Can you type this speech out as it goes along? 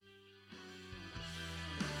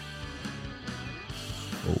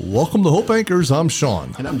Welcome to Hope Anchors. I'm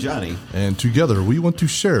Sean. And I'm Johnny. And together we want to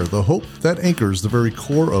share the hope that anchors the very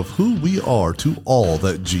core of who we are to all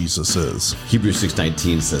that Jesus is. Hebrews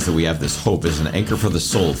 6:19 says that we have this hope as an anchor for the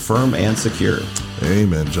soul, firm and secure.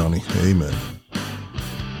 Amen, Johnny. Amen.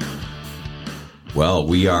 Well,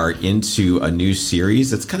 we are into a new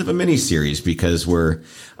series. It's kind of a mini series because we're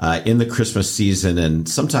in the Christmas season, and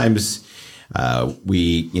sometimes when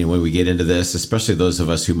we get into this, especially those of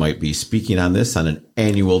us who might be speaking on this on an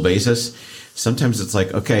annual basis, sometimes it's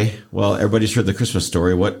like, okay, well, everybody's heard the Christmas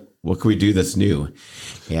story. What can we do that's new?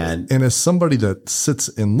 And as somebody that sits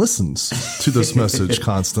and listens to this message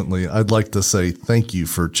constantly, I'd like to say thank you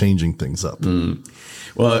for changing things up.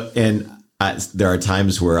 Well, and there are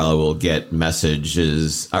times where I will get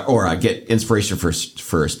messages or I get inspiration for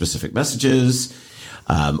specific messages.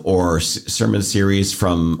 Or sermon series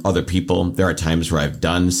from other people. There are times where I've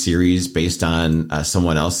done series based on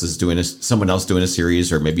someone else doing a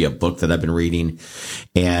series, or maybe a book that I've been reading,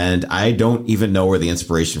 and I don't even know where the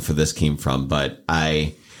inspiration for this came from. But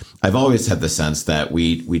I've always had the sense that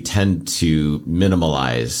we tend to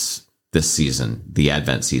minimalize this season, the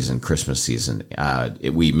Advent season, Christmas season.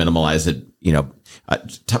 We minimalize it,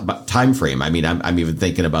 time frame. I mean, I'm even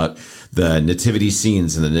thinking about the nativity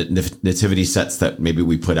scenes and the nativity sets that maybe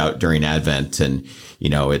we put out during Advent. And,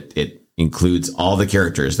 it includes all the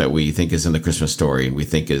characters that we think is in the Christmas story. And we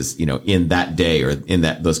think is, in that day or in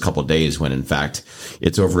those couple of days, when in fact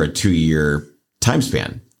it's over a 2-year time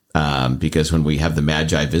span. Because when we have the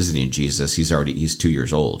Magi visiting Jesus, he's 2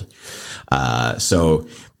 years old.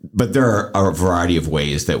 But there are a variety of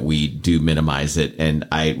ways that we do minimize it. And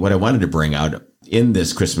what I wanted to bring out in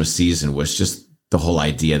this Christmas season was just the whole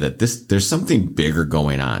idea that there's something bigger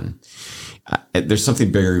going on. There's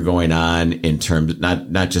something bigger going on in terms,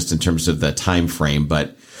 not just in terms of the time frame,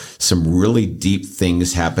 but some really deep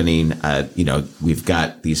things happening. We've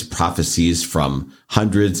got these prophecies from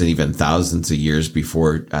hundreds and even thousands of years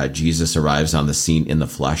before Jesus arrives on the scene in the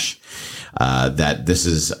flesh. That this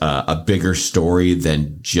is a bigger story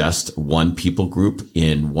than just one people group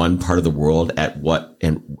in one part of the world at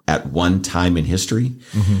one time in history.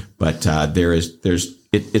 Mm-hmm. But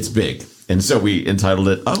it's big, and so we entitled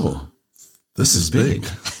it, this is big.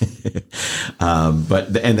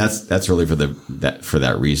 But that's really for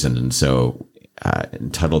that reason, and so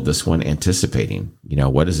entitled this one "Anticipating."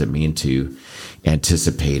 What does it mean to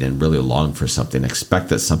anticipate and really long for something, expect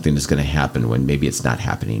that something is going to happen when maybe it's not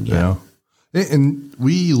happening yet? Yeah. And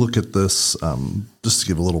we look at this, just to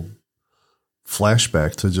give a little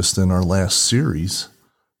flashback to just in our last series,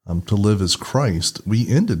 To Live as Christ, we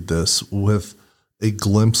ended this with a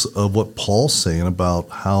glimpse of what Paul's saying about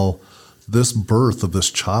how this birth of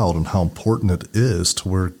this child and how important it is to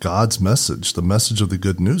where God's message, the message of the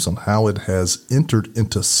good news, on how it has entered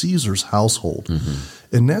into Caesar's household.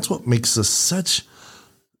 Mm-hmm. And that's what makes this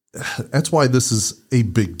that's why this is a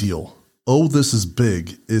big deal. Oh, this is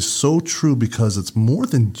big is so true because it's more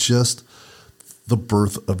than just the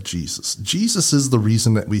birth of Jesus. Jesus is the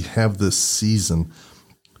reason that we have this season,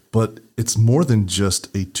 but it's more than just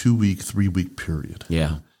a 2-week, 3-week period.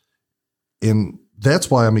 Yeah. And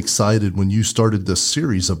that's why I'm excited when you started this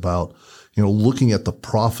series about, looking at the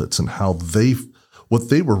prophets and how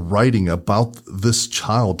what they were writing about this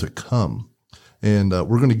child to come. And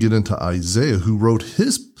we're going to get into Isaiah, who wrote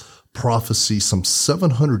his prophecy some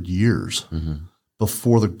 700 years mm-hmm.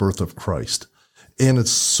 before the birth of Christ. And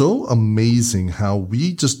it's so amazing how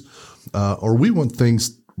we just, we want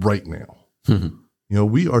things right now. Mm-hmm.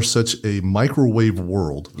 We are such a microwave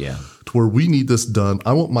world to where we need this done.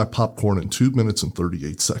 I want my popcorn in 2 minutes and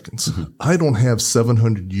 38 seconds. Mm-hmm. I don't have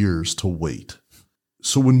 700 years to wait.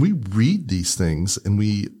 So when we read these things and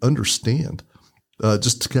we understand,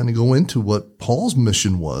 just to kind of go into what Paul's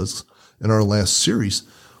mission was in our last series,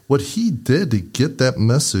 what he did to get that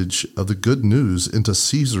message of the good news into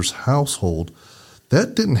Caesar's household,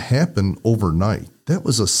 that didn't happen overnight. That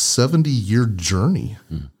was a 70-year journey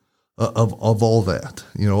of all that,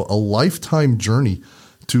 a lifetime journey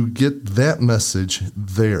to get that message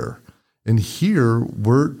there. And here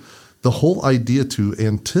the whole idea to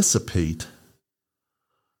anticipate,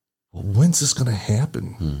 when's this going to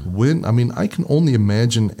happen? I can only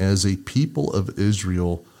imagine as a people of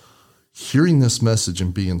Israel hearing this message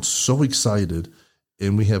and being so excited,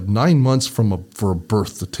 and we have 9 months for a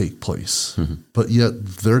birth to take place, but yet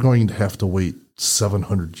they're going to have to wait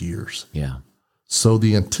 700 years. Yeah. So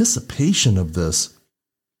the anticipation of this,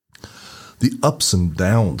 the ups and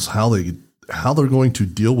downs, how they're going to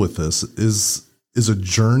deal with this is a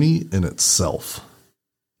journey in itself.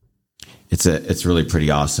 It's really pretty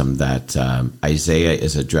awesome that Isaiah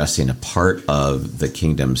is addressing a part of the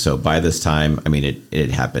kingdom. So by this time, I mean,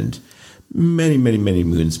 it happened many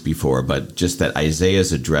moons before, but just that Isaiah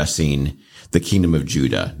is addressing the kingdom of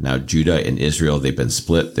Judah. Now, Judah and Israel, they've been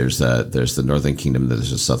split. There's the northern kingdom,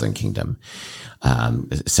 there's the southern kingdom.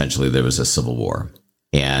 Essentially, there was a civil war.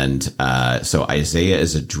 And so Isaiah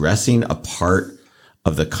is addressing a part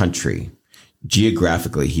of the country.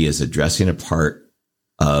 Geographically, he is addressing a part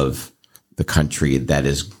of the country that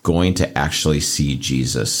is going to actually see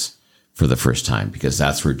Jesus for the first time, because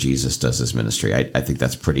that's where Jesus does his ministry. I think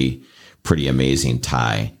that's pretty amazing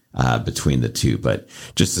tie between the two. But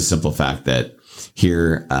just the simple fact that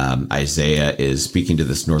here Isaiah is speaking to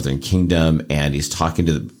this northern kingdom, and he's talking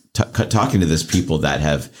to this people that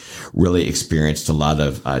have really experienced a lot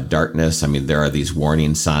of darkness. I mean, there are these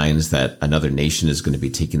warning signs that another nation is going to be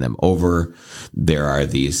taking them over. There are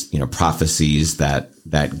these, prophecies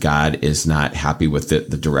that God is not happy with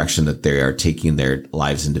the direction that they are taking their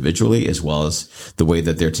lives individually, as well as the way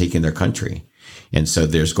that they're taking their country. And so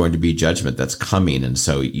there's going to be judgment that's coming. And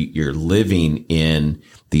so you're living in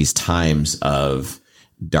these times of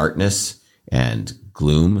darkness and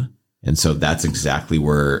gloom. And so that's exactly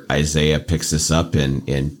where Isaiah picks this up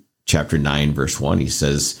in chapter 9, verse 1. He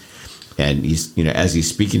says, and he's, as he's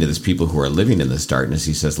speaking to this people who are living in this darkness,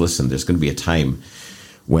 he says, listen, there's going to be a time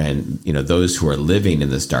when, those who are living in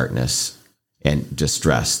this darkness and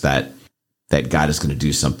distress, that God is going to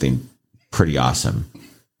do something pretty awesome.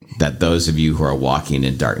 That those of you who are walking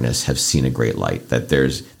in darkness have seen a great light, that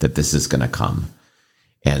this is going to come.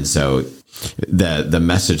 And so the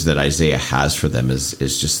message that Isaiah has for them is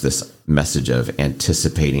just this message of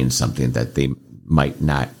anticipating something that they might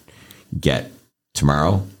not get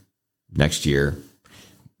tomorrow, next year,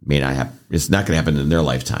 may not happen. It's not going to happen in their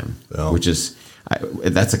lifetime, which is,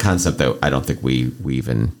 that's a concept that I don't think we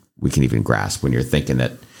can even grasp, when you're thinking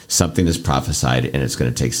that something is prophesied and it's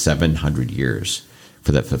going to take 700 years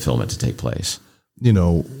for that fulfillment to take place.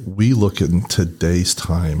 We look in today's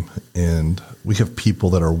time, and we have people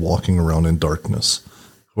that are walking around in darkness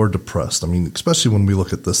who are depressed. I mean, especially when we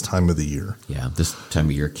look at this time of the year. Yeah, this time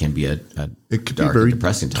of year can be it could dark, be very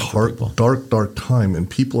depressing time for people. Dark time, and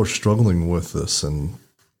people are struggling with this. And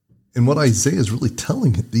what Isaiah is really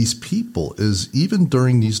telling these people is, even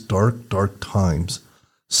during these dark times,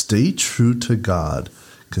 stay true to God,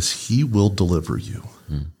 because he will deliver you.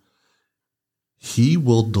 He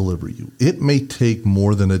will deliver you. It may take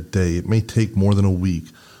more than a day. It may take more than a week,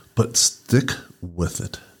 but stick with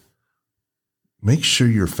it. Make sure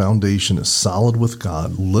your foundation is solid with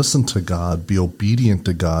God. Listen to God. Be obedient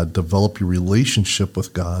to God. Develop your relationship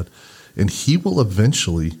with God, and he will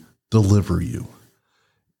eventually deliver you.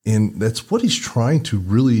 And that's what he's trying to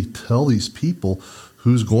really tell these people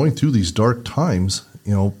who's going through these dark times.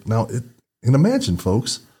 Now, and imagine,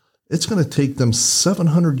 folks, it's going to take them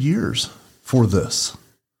 700 years for this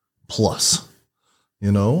plus,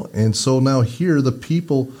 and so now here, the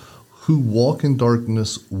people who walk in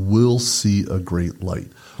darkness will see a great light,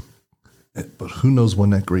 but who knows when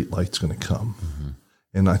that great light's going to come. Mm-hmm.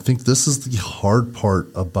 And I think this is the hard part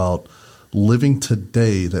about living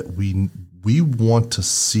today, that we want to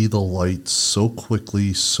see the light so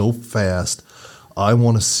quickly, so fast. I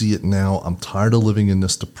want to see it now. I'm tired of living in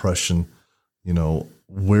this depression.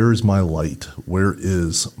 Where is my light? Where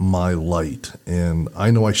is my light? And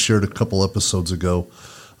I know I shared a couple episodes ago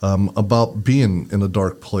about being in a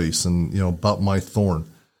dark place, and about my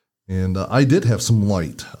thorn. And I did have some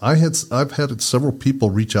light. I've had several people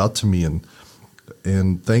reach out to me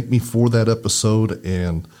and thank me for that episode,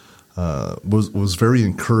 and was very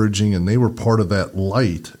encouraging, and they were part of that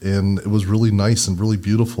light, and it was really nice and really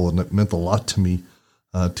beautiful, and it meant a lot to me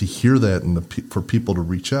to hear that, and for people to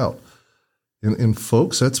reach out. And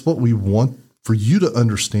folks, that's what we want for you to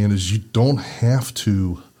understand, is you don't have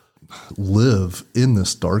to live in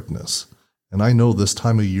this darkness. And I know this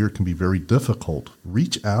time of year can be very difficult.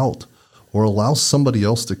 Reach out, or allow somebody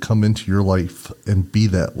else to come into your life and be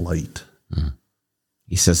that light. Mm.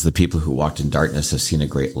 He says, the people who walked in darkness have seen a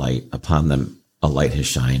great light. Upon them a light has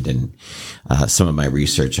shined. And some of my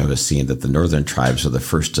research, I was seeing that the northern tribes were the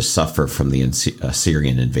first to suffer from the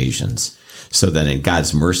Assyrian invasions. So then in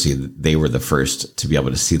God's mercy, they were the first to be able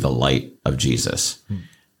to see the light of Jesus,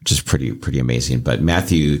 which is pretty amazing. But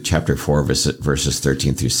Matthew chapter 4, verses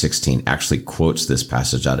 13 through 16 actually quotes this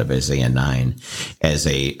passage out of Isaiah 9 as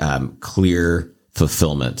a clear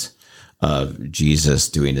fulfillment of Jesus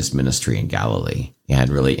doing his ministry in Galilee and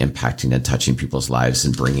really impacting and touching people's lives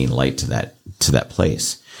and bringing light to that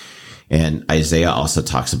place. And Isaiah also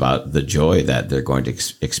talks about the joy that they're going to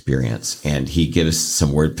experience. And he gives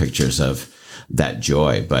some word pictures of that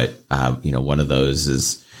joy. But, one of those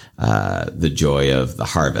is, the joy of the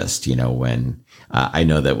harvest, when, I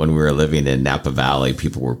know that when we were living in Napa Valley,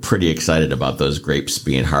 people were pretty excited about those grapes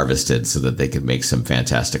being harvested so that they could make some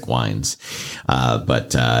fantastic wines.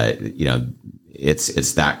 But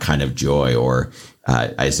it's that kind of joy. Or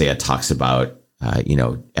Isaiah talks about,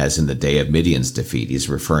 as in the day of Midian's defeat, he's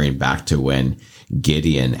referring back to when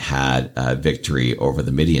Gideon had victory over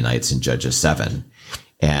the Midianites in Judges 7.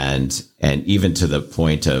 And even to the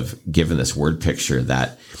point of giving this word picture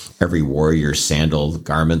that every warrior's sandal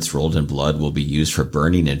garments rolled in blood will be used for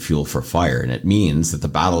burning and fuel for fire. And it means that the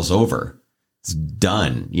battle's over. It's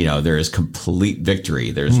done. There is complete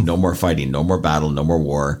victory. There's no more fighting, no more battle, no more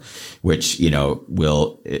war, which,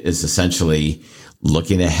 is essentially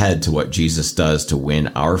looking ahead to what Jesus does to win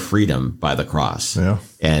our freedom by the cross. Yeah.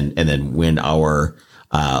 And then win our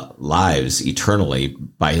lives eternally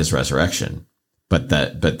by his resurrection. But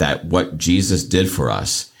that what Jesus did for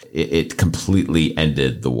us, it completely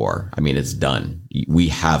ended the war. I mean, it's done. We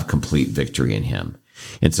have complete victory in him.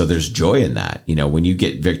 And so there's joy in that. When you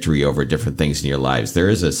get victory over different things in your lives, there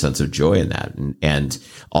is a sense of joy in that. And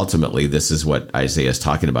ultimately, this is what Isaiah is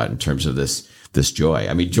talking about in terms of this joy.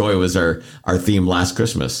 I mean, joy was our theme last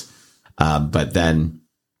Christmas. But then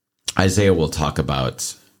Isaiah will talk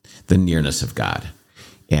about the nearness of God.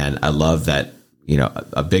 And I love that,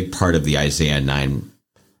 a big part of the Isaiah 9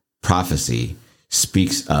 prophecy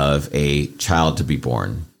speaks of a child to be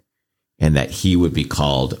born, and that he would be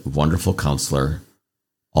called Wonderful Counselor,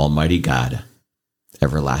 Almighty God,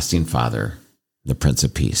 Everlasting Father, the Prince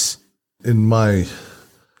of Peace. In my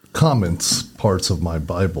comments parts of my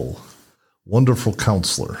Bible, Wonderful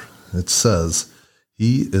Counselor, it says,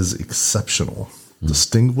 he is exceptional,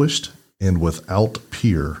 distinguished, and without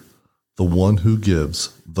peer, the one who gives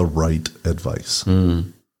the right advice.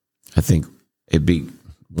 I think it'd be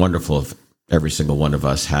wonderful if every single one of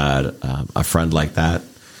us had a friend like that.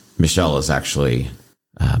 Michelle is actually,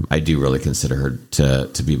 I do really consider her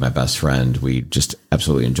to be my best friend. We just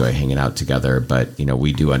absolutely enjoy hanging out together, but,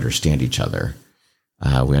 we do understand each other.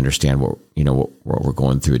 We understand what we're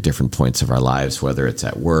going through at different points of our lives, whether it's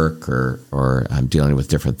at work or dealing with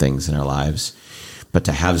different things in our lives. But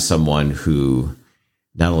to have someone who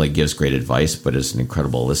not only gives great advice, but is an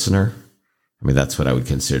incredible listener, I mean, that's what I would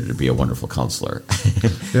consider to be a wonderful counselor.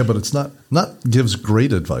 Yeah, but it's not gives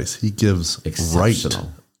great advice. He gives right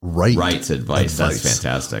advice. That's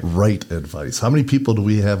fantastic. Right advice. How many people do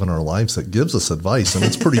we have in our lives that gives us advice, and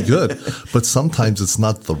it's pretty good, but sometimes it's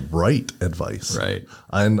not the right advice. Right.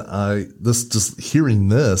 And just hearing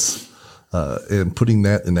this and putting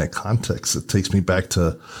that in that context, it takes me back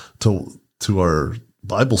to our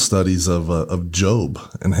Bible studies of Job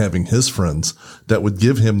and having his friends that would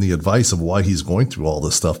give him the advice of why he's going through all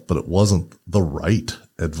this stuff, but it wasn't the right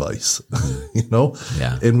advice,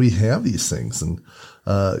 Yeah. And we have these things, and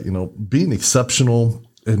being exceptional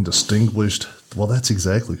and distinguished. Well, that's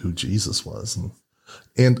exactly who Jesus was,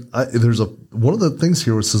 and there's one of the things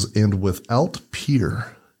here where it says, "And without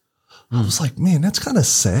peer." I was like, man, that's kind of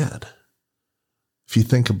sad. If you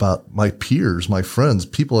think about my peers, my friends,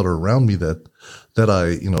 people that are around me that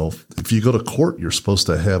I, if you go to court, you're supposed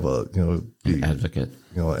to have an advocate,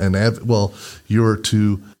 your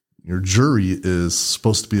jury is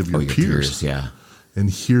supposed to be of your peers. Yeah. And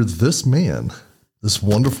here, this man, this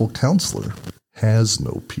wonderful counselor, has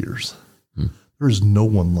no peers. There is no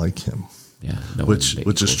one like him. Yeah. Which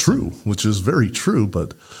is true, which is very true.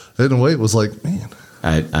 But in a way, it was like, man,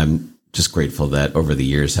 I'm just grateful that over the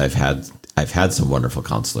years I've had some wonderful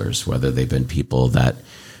counselors, whether they've been people that,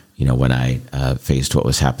 when I faced what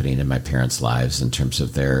was happening in my parents' lives in terms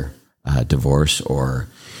of their divorce, or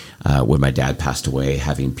when my dad passed away,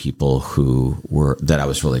 having people that I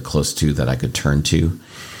was really close to that I could turn to.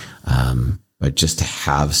 But just to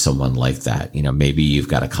have someone like that, maybe you've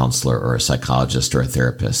got a counselor or a psychologist or a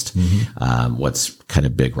therapist. What's kind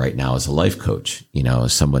of big right now is a life coach,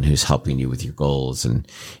 someone who's helping you with your goals and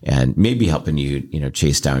maybe helping you,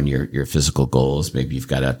 chase down your physical goals. Maybe you've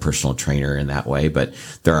got a personal trainer in that way, but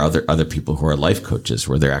there are other people who are life coaches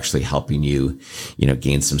where they're actually helping you,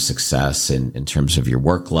 gain some success in terms of your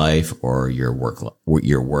work life or your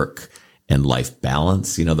work and life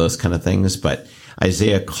balance, those kind of things. But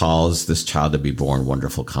Isaiah calls this child to be born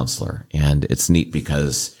Wonderful Counselor. And it's neat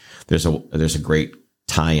because there's a great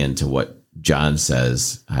tie-in to what John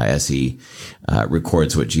says as he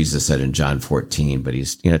records what Jesus said in John 14. But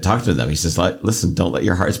he's, talking to them. He says, listen, don't let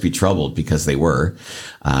your hearts be troubled, because they were,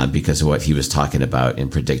 because of what he was talking about in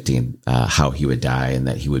predicting how he would die and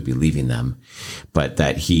that he would be leaving them. But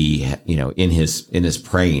that he, in his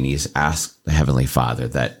praying, he's asked the Heavenly Father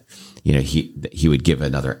that, he would give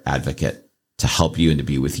another advocate to help you and to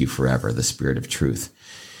be with you forever, the Spirit of truth.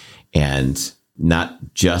 And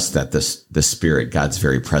not just that the Spirit, God's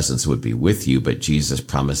very presence, would be with you, but Jesus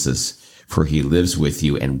promises, for he lives with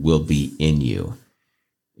you and will be in you.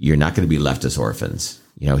 You're not going to be left as orphans.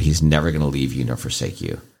 He's never going to leave you nor forsake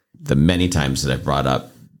you. The many times that I've brought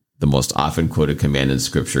up the most often quoted command in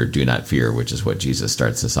Scripture, do not fear, which is what Jesus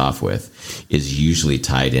starts us off with, is usually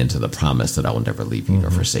tied into the promise that I will never leave you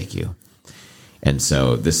nor forsake you. And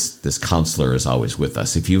so this counselor is always with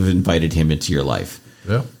us. If you've invited him into your life,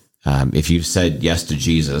 if you've said yes to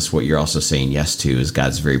Jesus, what you're also saying yes to is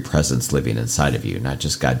God's very presence living inside of you, not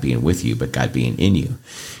just God being with you, but God being in you.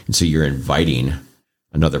 And so you're inviting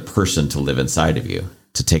another person to live inside of you,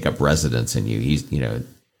 to take up residence in you.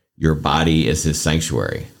 Your body is his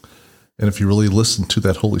sanctuary. And if you really listen to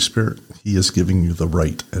that Holy Spirit, he is giving you the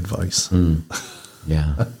right advice.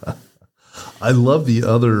 Yeah. I love the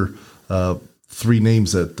other three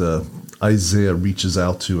names that Isaiah reaches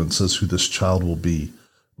out to and says who this child will be.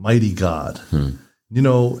 Mighty God.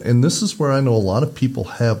 And this is where I know a lot of people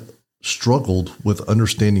have struggled with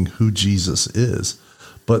understanding who Jesus is.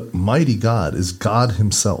 But mighty God is God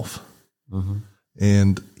himself.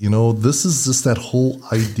 And, this is just that whole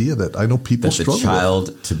idea that I know people struggle with. The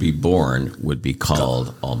child to be born would be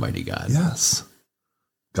called Almighty God. Yes.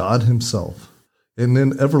 God himself. And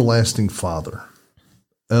then everlasting Father.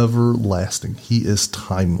 Everlasting. He is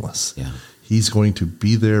timeless. Yeah. He's going to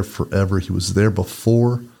be there forever. He was there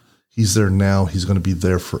before. He's there now. He's going to be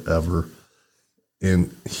there forever.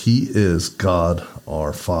 And he is God,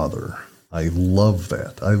 our Father. I love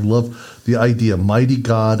that. I love the idea, mighty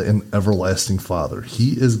God and everlasting Father.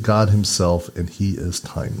 He is God himself, and he is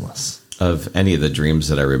timeless. Of any of the dreams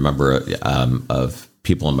that I remember of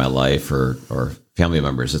people in my life or family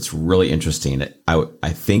members, it's really interesting. I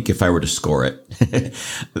think if I were to score it,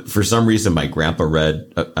 for some reason, my grandpa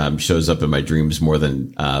Red shows up in my dreams more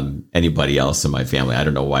than anybody else in my family. I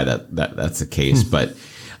don't know why that's the case, but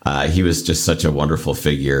he was just such a wonderful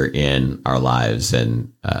figure in our lives.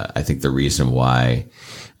 And I think the reason why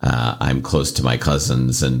I'm close to my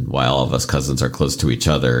cousins and why all of us cousins are close to each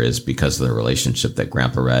other is because of the relationship that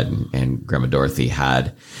Grandpa Red and Grandma Dorothy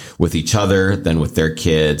had with each other, then with their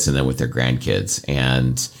kids, and then with their grandkids.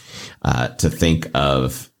 And to think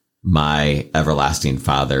of my everlasting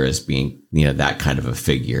Father as being, that kind of a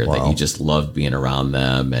figure that you just loved being around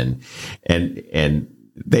them. And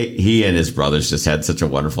he and his brothers just had such a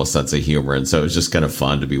wonderful sense of humor. And so it was just kind of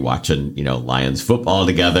fun to be watching, Lions football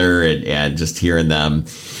together and just hearing them,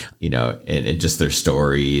 and just their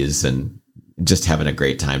stories and just having a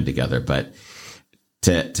great time together. But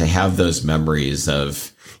to have those memories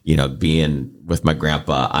of, being with my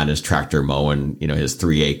grandpa on his tractor mowing, his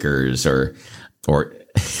 3 acres or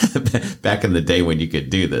back in the day when you could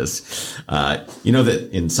do this, that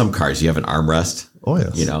in some cars you have an armrest. Oh,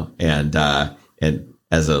 yes. And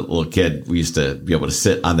as a little kid, we used to be able to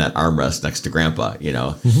sit on that armrest next to Grandpa,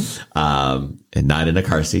 and not in a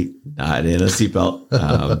car seat, not in a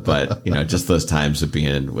seatbelt, but just those times of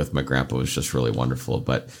being with my grandpa was just really wonderful.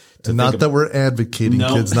 But not that we're advocating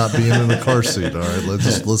kids not being in a car seat. All right,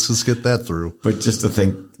 let's just get that through. But just to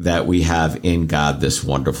think that we have in God this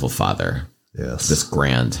wonderful Father, this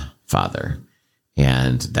grand Father,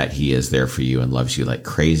 and that He is there for you and loves you like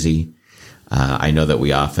crazy. I know that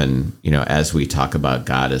we often, as we talk about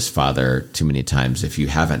God as Father, too many times, if you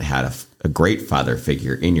haven't had a great father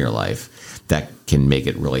figure in your life, that can make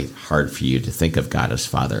it really hard for you to think of God as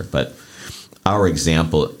Father. But our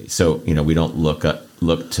example, so, we don't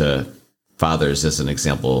look to fathers as an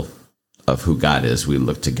example of who God is. We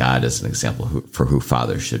look to God as an example for who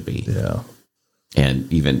fathers should be. Yeah.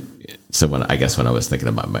 And even so, when I was thinking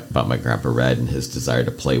about my Grandpa Red and his desire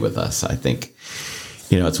to play with us, I think,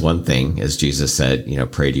 it's one thing, as Jesus said,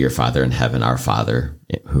 pray to your Father in heaven, our Father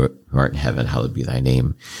who art in heaven, hallowed be thy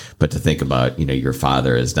name. But to think about, your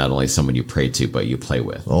Father as not only someone you pray to, but you play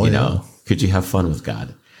with. Could you have fun with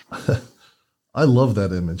God? I love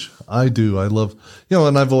that image. I do. I love,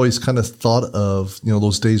 and I've always kind of thought of,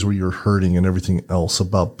 those days where you're hurting and everything else,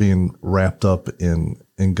 about being wrapped up in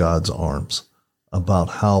God's arms, about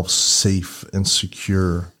how safe and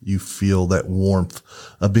secure you feel, that warmth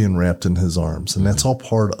of being wrapped in his arms. And that's all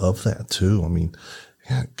part of that too. I mean,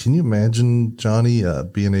 can you imagine, Johnny,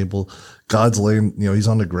 being able, God's laying, he's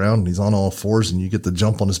on the ground and he's on all fours and you get to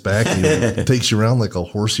jump on his back and he takes you around like a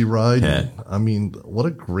horsey ride. Yeah. I mean, what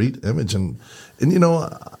a great image. And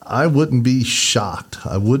I wouldn't be shocked.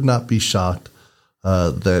 I would not be shocked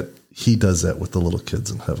that he does that with the little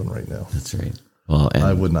kids in heaven right now. That's right. Well, and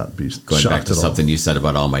I would not be going shocked back to something you said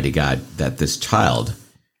about Almighty God, that this child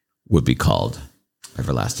would be called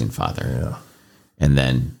Everlasting Father. Yeah. And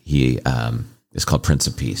then he is called Prince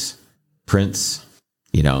of Peace. Prince,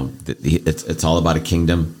 it's all about a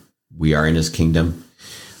kingdom. We are in his kingdom,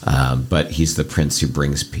 but he's the prince who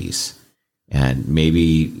brings peace. And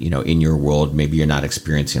maybe, in your world, maybe you're not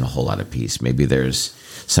experiencing a whole lot of peace. Maybe there's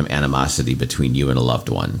some animosity between you and a loved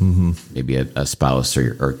one, mm-hmm. maybe a spouse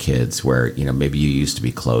or kids where, maybe you used to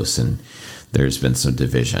be close and there's been some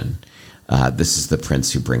division. This is the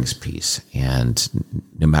prince who brings peace. And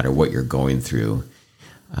no matter what you're going through,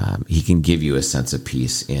 he can give you a sense of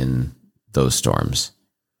peace in those storms.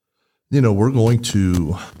 We're going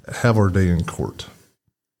to have our day in court.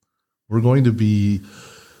 We're going to be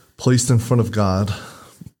placed in front of God.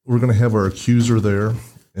 We're going to have our accuser there,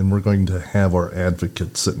 and we're going to have our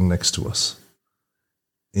advocate sitting next to us.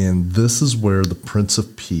 And this is where the Prince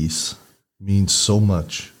of Peace means so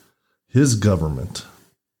much. His government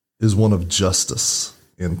is one of justice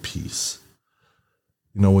and peace.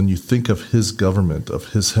 When you think of his government, of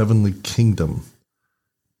his heavenly kingdom,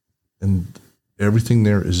 and everything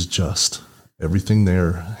there is just, everything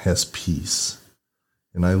there has peace.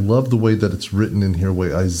 And I love the way that it's written in here,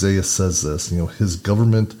 where Isaiah says this, his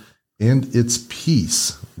government and its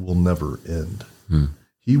peace will never end.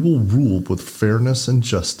 He will rule with fairness and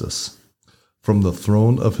justice from the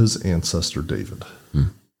throne of his ancestor David.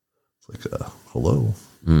 It's like, hello,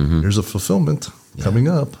 here's a fulfillment coming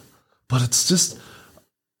up. But it's just,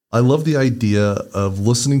 I love the idea of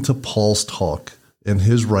listening to Paul's talk and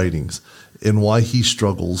his writings and why he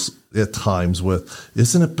struggles at times with,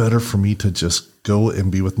 isn't it better for me to just go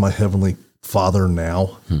and be with my heavenly Father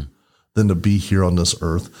now than to be here on this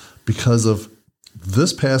earth? Because of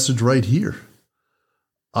this passage right here,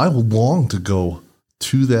 I long to go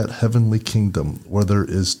to that heavenly kingdom where there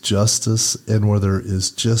is justice and where there is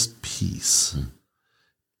just peace.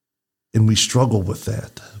 And we struggle with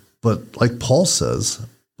that. But like Paul says,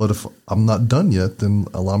 but if I'm not done yet, then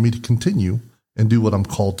allow me to continue and do what I'm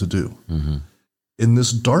called to do. In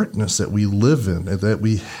this darkness that we live in and that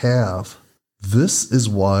we have, this is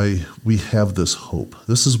why we have this hope.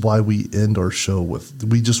 This is why we end our show with,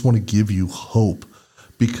 we just want to give you hope,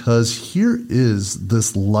 because here is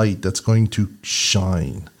this light that's going to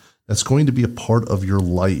shine, that's going to be a part of your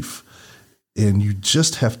life. And you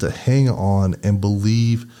just have to hang on and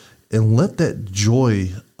believe and let that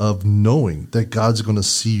joy of knowing that God's going to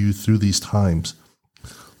see you through these times,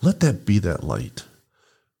 let that be that light.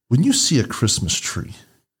 When you see a Christmas tree,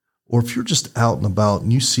 or if you're just out and about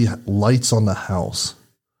and you see lights on the house,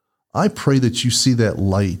 I pray that you see that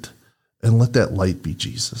light and let that light be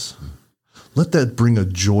Jesus. Let that bring a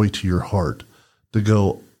joy to your heart to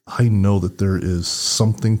go, I know that there is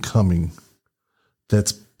something coming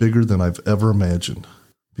that's bigger than I've ever imagined,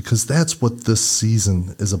 because that's what this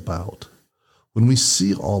season is about. When we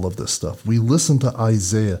see all of this stuff, we listen to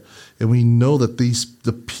Isaiah and we know that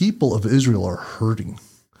the people of Israel are hurting.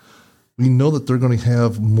 We know that they're going to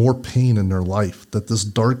have more pain in their life, that this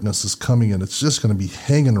darkness is coming and it's just going to be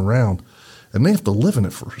hanging around, and they have to live in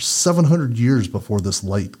it for 700 years before this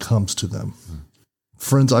light comes to them.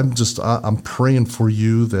 Friends, I'm praying for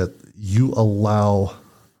you that you allow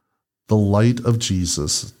the light of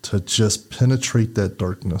Jesus to just penetrate that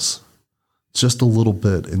darkness just a little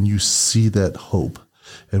bit, and you see that hope.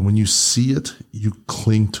 And when you see it, you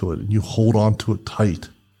cling to it and you hold on to it tight,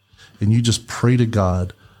 and you just pray to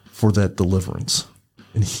God for that deliverance,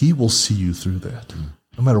 and he will see you through that.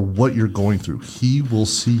 No matter what you're going through, he will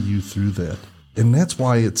see you through that. And that's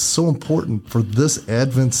why it's so important for this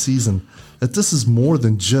Advent season that this is more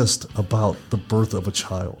than just about the birth of a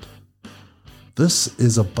child. This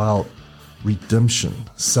is about redemption,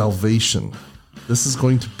 salvation. This is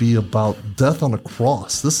going to be about death on a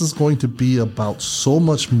cross. This is going to be about so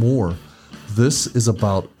much more. This is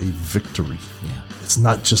about a victory. It's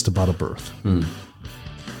not just about a birth.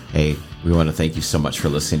 Hey, we want to thank you so much for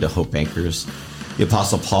listening to Hope Anchors. The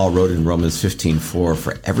Apostle Paul wrote in Romans 15:4,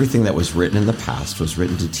 "For everything that was written in the past was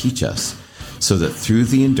written to teach us, so that through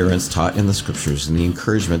the endurance taught in the Scriptures and the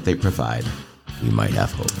encouragement they provide, we might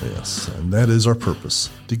have hope." Yes, and that is our purpose,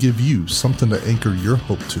 to give you something to anchor your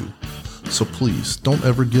hope to. So please, don't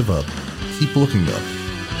ever give up. Keep looking up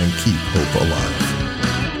and keep hope alive.